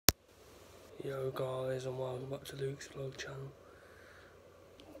Yo guys, and welcome back to Luke's vlog channel.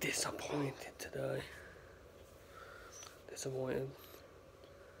 Disappointed today. Disappointed.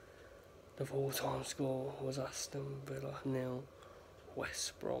 The full-time score was Aston Villa 0,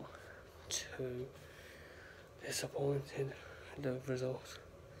 West Brom 2. Disappointed with the result.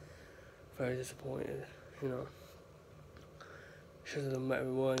 Very disappointed, you know. Should have done better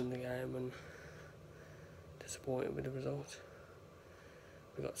in the game, and disappointed with the result.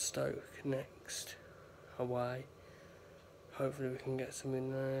 We got Stoke next, away. Hopefully we can get some in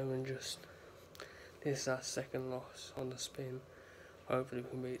there, and just, this is our second loss on the spin. Hopefully we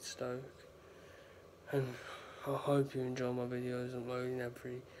can beat Stoke. And I hope you enjoy my videos uploading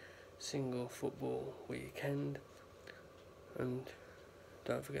every single football weekend. And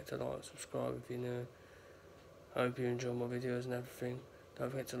don't forget to like, subscribe if you're new. I hope you enjoy my videos and everything. Don't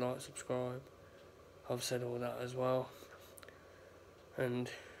forget to like, subscribe. I've said all that as well. And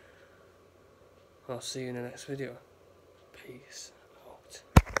I'll see you in the next video. Peace.